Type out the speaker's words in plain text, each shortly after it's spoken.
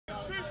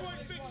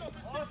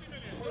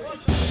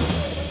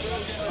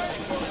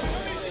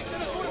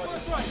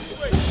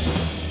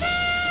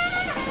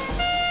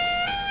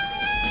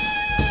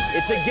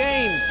It's a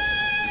game.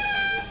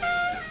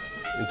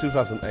 In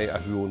 2008,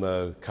 as we all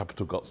know,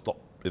 capital got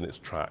stopped in its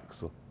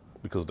tracks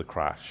because of the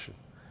crash.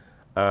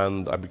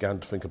 And I began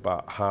to think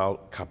about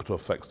how capital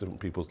affects different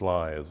people's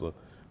lives.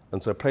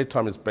 And so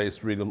Playtime is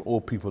based really on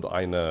all people that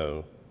I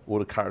know. All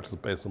the characters are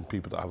based on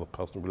people that have a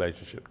personal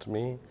relationship to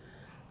me.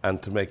 And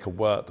to make a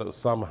work that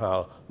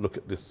somehow look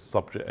at this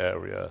subject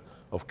area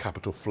of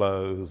capital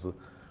flows,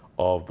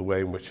 of the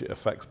way in which it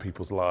affects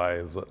people's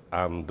lives,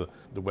 and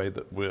the way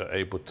that we're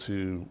able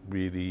to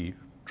really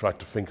try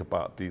to think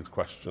about these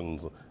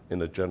questions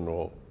in a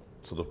general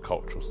sort of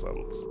cultural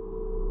sense.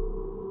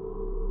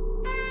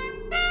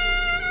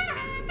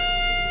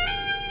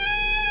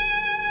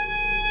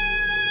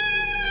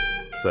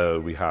 So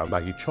we have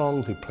Maggie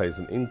Chong, who plays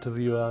an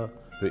interviewer,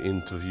 who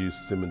interviews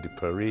Simone de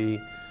Paris,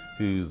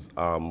 who's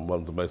one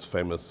of the most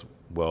famous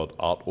world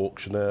art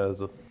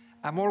auctioneers.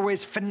 I'm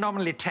always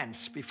phenomenally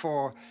tense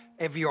before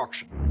every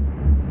auction.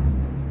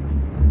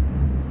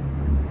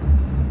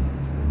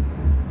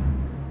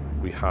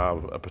 We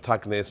have a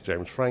protagonist,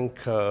 James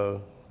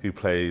Franco, who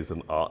plays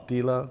an art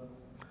dealer,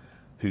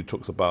 who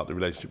talks about the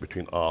relationship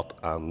between art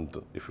and,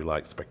 if you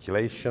like,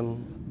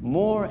 speculation.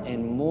 More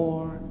and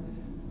more,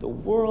 the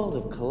world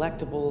of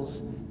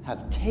collectibles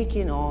have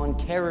taken on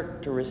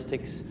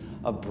characteristics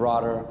of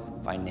broader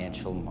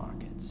financial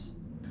markets.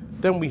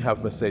 Then we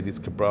have Mercedes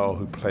Cabral,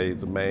 who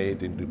plays a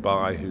maid in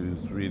Dubai,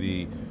 who's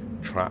really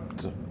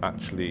trapped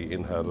actually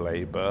in her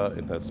labor,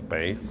 in her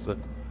space.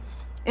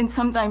 And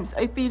sometimes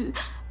I feel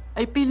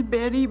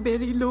very,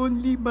 very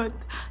lonely, but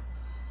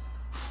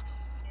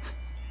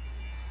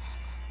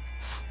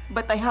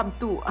I have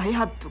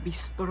to be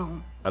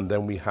strong. And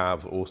then we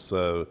have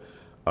also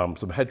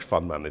some hedge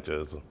fund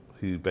managers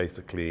who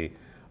basically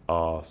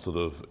are sort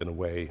of, in a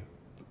way,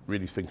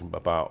 really thinking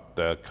about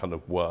the kind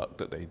of work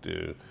that they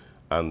do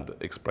and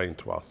explain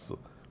to us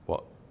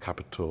what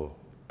capital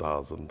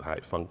does and how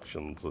it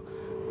functions.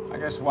 I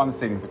guess one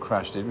thing the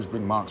crash did was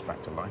bring Marx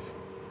back to life.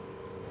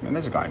 And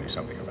there's a guy who knew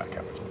something about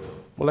capital.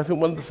 Well, I think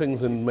one of the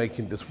things in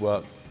making this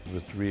work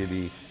was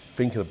really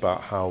thinking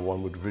about how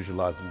one would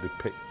visualize and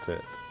depict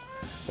it.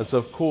 And so,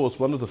 of course,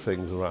 one of the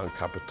things around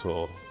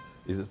capital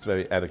is its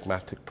very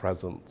enigmatic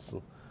presence.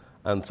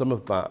 And some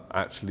of that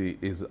actually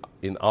is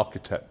in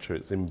architecture,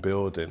 it's in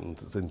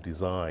buildings, it's in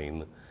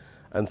design.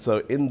 And so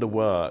in the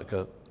work,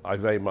 I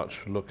very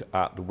much look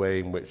at the way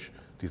in which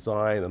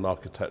design and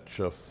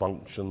architecture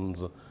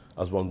functions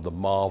as one of the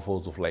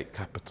marvels of late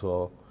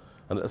capital,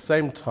 and at the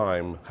same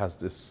time has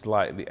this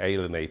slightly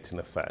alienating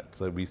effect.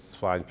 So we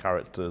find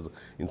characters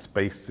in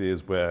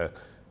spaces where,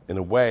 in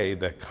a way,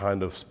 they're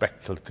kind of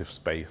speculative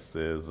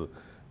spaces,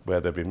 where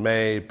they've been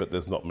made, but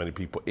there's not many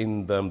people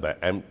in them,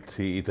 they're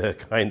empty, they're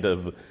kind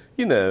of,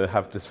 you know,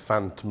 have this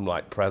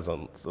phantom-like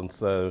presence. And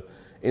so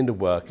in the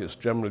work, it's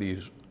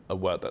generally a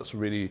work that's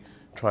really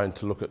trying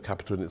to look at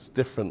capital in its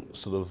different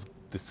sort of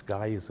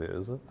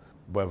disguises,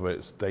 whether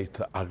it's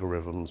data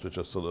algorithms, which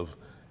are sort of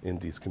in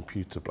these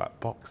computer black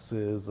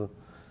boxes,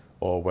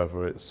 or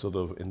whether it's sort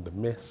of in the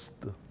mist,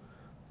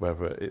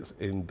 whether it's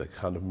in the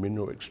kind of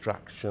mineral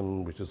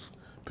extraction, which is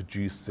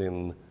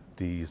producing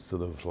these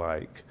sort of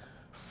like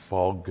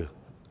fog,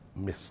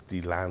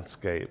 misty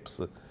landscapes,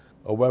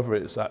 or whether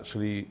it's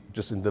actually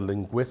just in the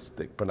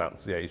linguistic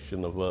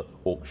pronunciation of an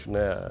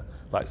auctioneer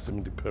like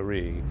Simone de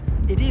Paris.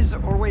 It is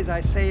always, I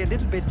say, a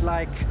little bit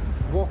like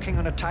walking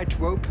on a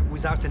tightrope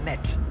without a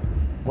net.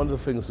 One of the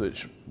things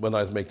which, when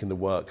I was making the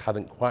work,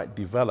 hadn't quite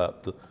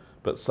developed,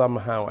 but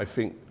somehow I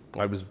think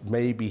I was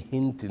maybe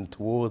hinting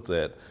towards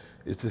it,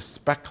 is this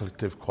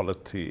speculative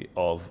quality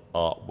of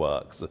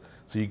artworks.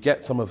 So you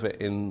get some of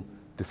it in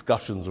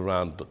discussions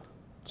around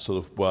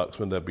sort of works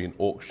when they're being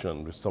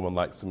auctioned with someone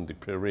like Simone de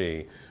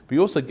Paris, but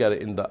you also get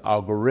it in the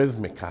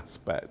algorithmic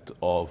aspect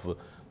of,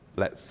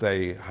 let's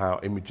say, how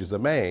images are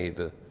made.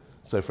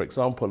 So for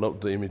example, a lot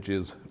of the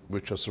images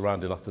which are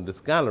surrounding us in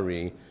this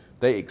gallery,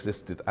 they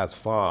existed as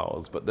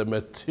files, but they're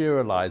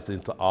materialized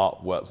into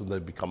artworks and they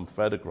become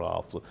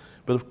photographs.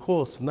 But of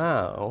course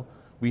now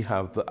we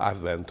have the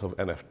advent of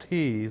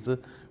NFTs,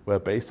 where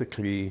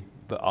basically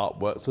the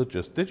artworks are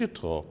just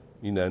digital,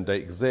 you know, and they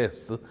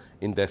exist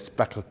in their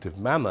speculative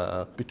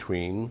manner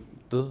between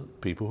the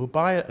people who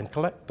buy it and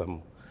collect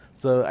them.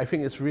 So I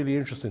think it's really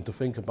interesting to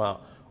think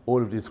about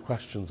all of these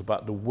questions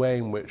about the way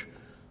in which,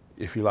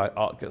 if you like,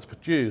 art gets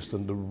produced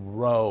and the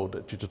role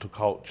that digital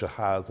culture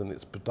has in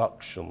its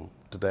production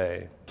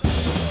today.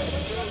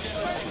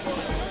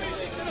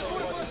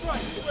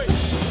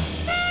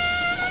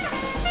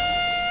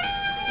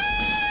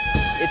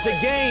 It's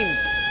a game.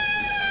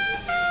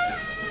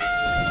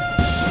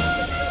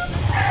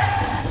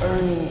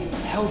 Earning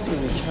healthy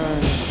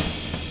returns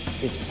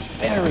is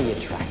very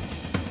attractive.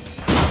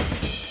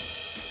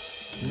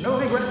 No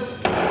regrets.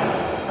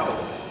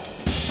 So.